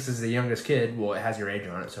he thinks is the youngest kid. Well, it has your age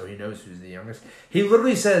on it, so he knows who's the youngest. He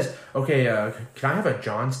literally says, "Okay, can I have a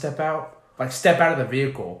John step out? Like step out of the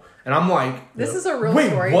vehicle." And I'm like, this is a real "Wait,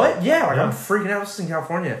 story. what? Yeah, like Yeah. I'm freaking out. This is in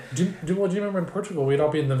California." Do you remember in Portugal, we'd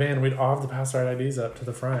all be in the van, we'd all have to pass our IDs up to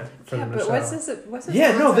the front for Yeah, them to but show. what's this?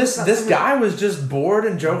 Yeah, no, nonsense this about this someone- guy was just bored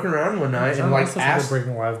and joking around one night John and like also said asked.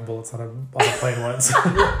 breaking live bullets on a plane once.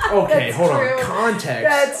 Okay, That's hold true. on. Context.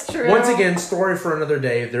 That's true. Once again, story for another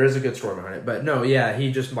day. There is a good story behind it, but no, yeah,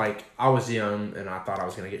 he just like I was young and I thought I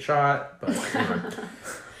was gonna get shot, but anyway.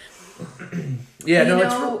 Yeah, no,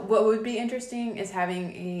 it's what would be interesting is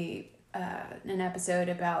having an episode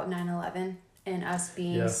about 9/11 and us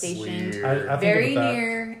being Yes. stationed Weird. I think very about that.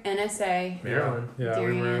 near NSA. Maryland. Yeah, we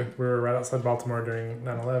During were it. we were right outside Baltimore during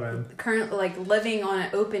 9/11. Currently, like living on an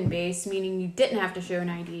open base, meaning you didn't have to show an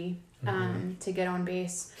ID to get on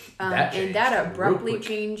base, That and that changed abruptly real quick.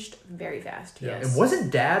 changed very fast. Yeah. Yes. And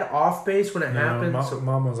wasn't Dad off base when it happened? Mom, So-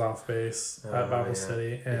 Mom was off base Oh, at Bible yeah.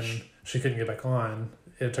 City, and she couldn't get back on.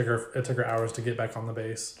 It took her hours to get back on the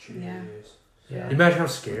base. Yeah. Yeah. You imagine how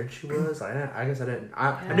scared she was? I guess I didn't.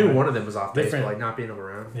 I knew one of them was off base, but Different. like not being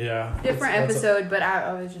around. Yeah, Different That's- that's a- episode, but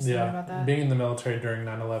I was just thinking about that. being in the military during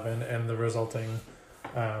 9/11 and the resulting,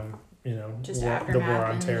 Just the aftermath war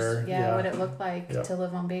on and terror. just, yeah, what it looked like Yeah. to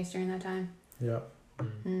live on base during that time. Yeah,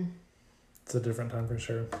 Mm. it's a different time for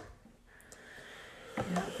sure.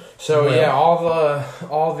 So Well- yeah,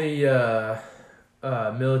 all the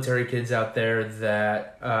military kids out there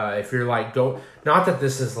that if you're like not that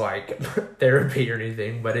this is like therapy or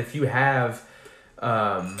anything, but if you have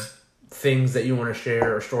things that you want to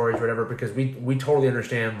share or stories or whatever, because we totally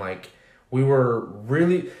understand. Like we were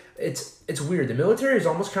really it's weird. The military is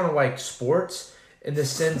almost kind of like sports in the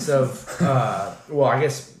sense of well, I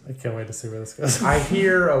guess I can't wait to see where this goes. I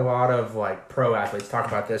hear a lot of like pro athletes talk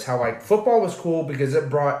about this, how like football was cool because it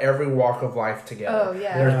brought every walk of life together. Oh,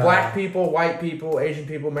 yeah. There's Yeah. black people, white people, Asian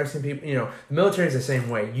people, Mexican people, the military is the same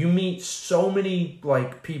way. You meet so many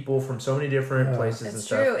like people from so many different Yeah. places and It's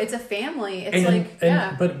stuff. true. It's a family. It's And- like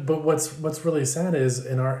yeah. But what's really sad is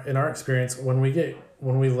in our experience when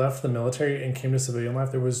we left the military and came to civilian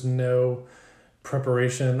life, there was no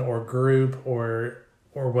preparation or group or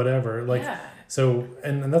whatever. Like Yeah. so,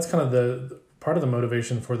 and that's kind of the part of the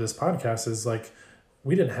motivation for this podcast is like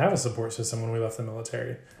we didn't have a support system when we left the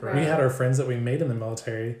military. Right. We had our friends that we made in the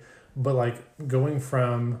military, but like going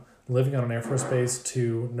from living on an Air Force base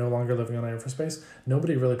to no longer living on an Air Force base,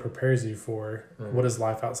 nobody really prepares you for what is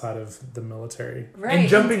life outside of the military. Right. And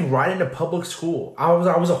jumping right into public school. I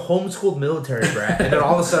was a homeschooled military brat, and then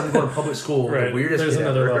all of a sudden I'm going to public school. The weirdest There's kid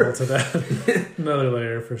another ever. level to that. Another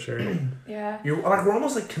layer for sure. Yeah. We're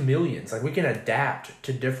almost like chameleons. Like we can adapt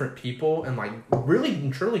to different people and like really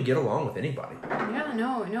and truly get along with anybody. Yeah,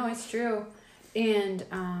 no, it's true. And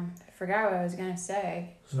I forgot what I was gonna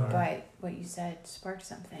say, Sorry. but what you said sparked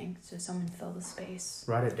something. So someone fill the space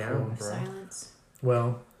Write it down, of bro. silence.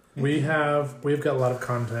 Well, we've got a lot of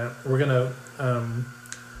content. We're gonna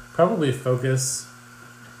probably focus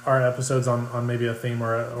our episodes on maybe a theme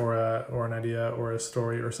or an idea or a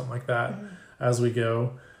story or something like that as we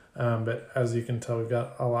go. But as you can tell, we've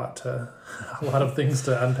got a lot of things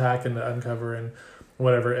to unpack and to uncover and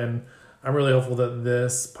whatever. And I'm really hopeful that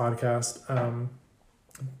this podcast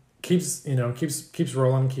keeps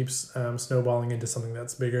rolling, keeps snowballing into something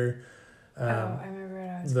that's bigger. I remember what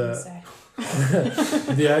I was the- gonna say.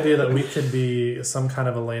 The idea that we could be some kind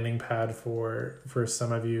of a landing pad for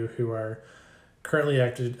some of you who are currently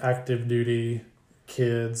active duty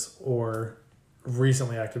kids or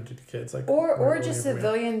recently active duty kids, like Or just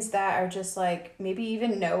civilians that are just like maybe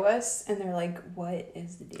even know us and they're like, what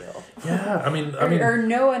is the deal? Yeah, I mean, or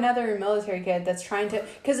know another military kid that's trying to,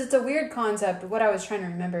 because it's a weird concept. What I was trying to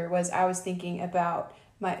remember was I was thinking about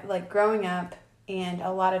my like growing up, and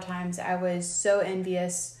a lot of times I was so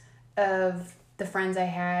envious of the friends I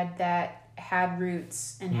had that had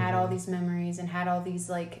roots and had all these memories and had all these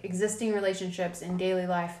like existing relationships in daily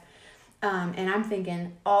life. And I'm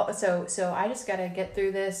thinking, so I just got to get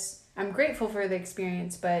through this. I'm grateful for the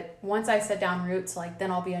experience, but once I set down roots, like then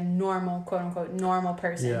I'll be a normal, quote unquote, normal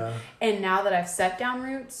person. yeah, And now that I've set down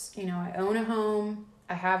roots, I own a home,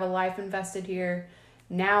 I have a life invested here.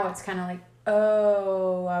 Now it's kind of like,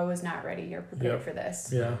 oh, I was not ready or prepared for this.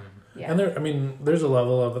 yeah. Yeah. And there's a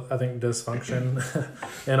level of, I think, dysfunction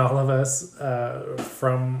in all of us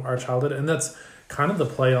from our childhood. And that's kind of the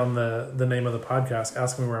play on the name of the podcast,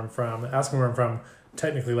 Ask Me Where I'm From. Ask Me Where I'm From,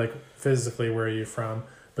 technically, like, physically, where are you from?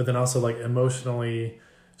 But then also, like, emotionally,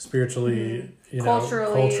 spiritually,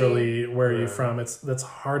 culturally, where are you from? That's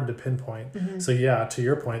hard to pinpoint. So, yeah, to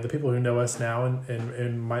your point, the people who know us now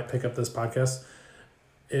and might pick up this podcast,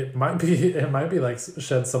 it might be like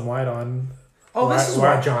shed some light on... This is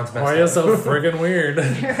why John's messed Why up. are you so friggin' weird?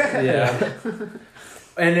 Yeah.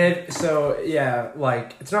 And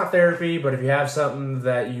like, it's not therapy, but if you have something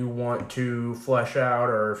that you want to flesh out,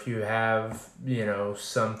 or if you have,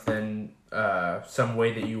 something, some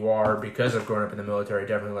way that you are because of growing up in the military,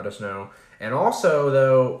 definitely let us know. And also,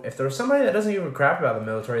 though, if there's somebody that doesn't give a crap about the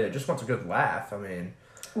military that just wants a good laugh, I mean...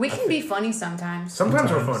 We can be funny sometimes. Sometimes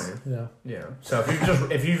we're funny. Yeah. Yeah. So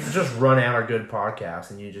if you've just run out a good podcast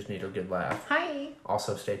and you just need a good laugh, Hi.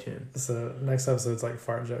 also stay tuned. So next episode's like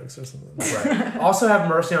fart jokes or something. Right. Also have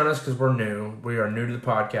mercy on us because we're new. We are new to the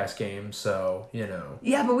podcast game, so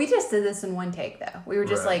Yeah, but we just did this in one take, though. We were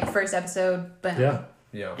just Right. like, first episode, boom. Yeah.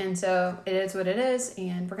 Yeah. And so it is what it is,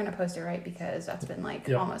 and we're going to post it right because that's been like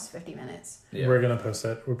Yep. almost 50 minutes. Yeah. We're gonna post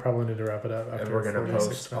it. We probably need to wrap it up after And we're gonna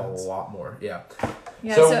 46 post minutes. a lot more. Yeah.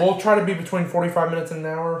 Yeah, So we'll try to be between 45 minutes and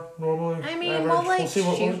an hour normally. I mean, average. we'll like see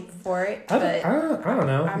what shoot for it, I but don't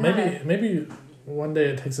know. I'm Maybe one day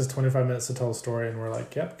it takes us 25 minutes to tell a story, and we're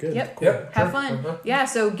like, yep, good. Yep. Cool. Yep. have sure. fun. Uh-huh. Yeah,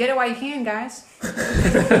 so get it while you can, guys.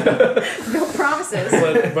 No promises.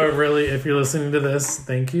 But really, if you're listening to this,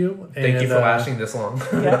 thank you. Thank you And, for lasting this long.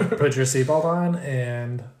 Put your seatbelt on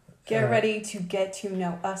and Get ready to get to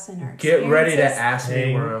know us and our Get ready to experiences. ask me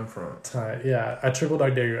Hang where I'm from. tie. Yeah, I triple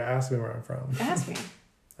dog dare you to ask me where I'm from. Ask me.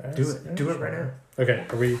 Do it right now. Okay,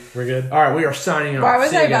 we're good? All right, we are signing off. Why was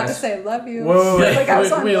See I you about to guys. say love you? Whoa, wait, Like I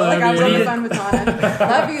was on, we love like I was on you. the phone with Tana.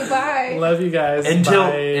 Love you. Bye. Love you guys. Until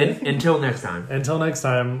Bye. until next time. Until next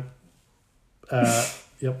time.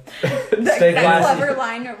 Yep. Stay that classy. clever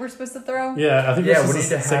line that we're supposed to throw. Yeah, I think Yeah, we're we need supposed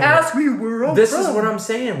to to sing. ask me where I'm This is what I'm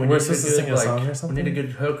saying. We're supposed to sing a song or We something? need a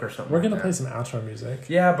good hook or something. We're gonna like play that. some outro music.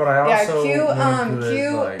 Yeah, but I also cue, want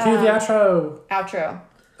cue, like, Cue the outro. Outro.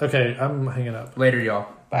 Okay, I'm hanging up. later, y'all.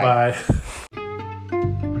 Bye. Bye.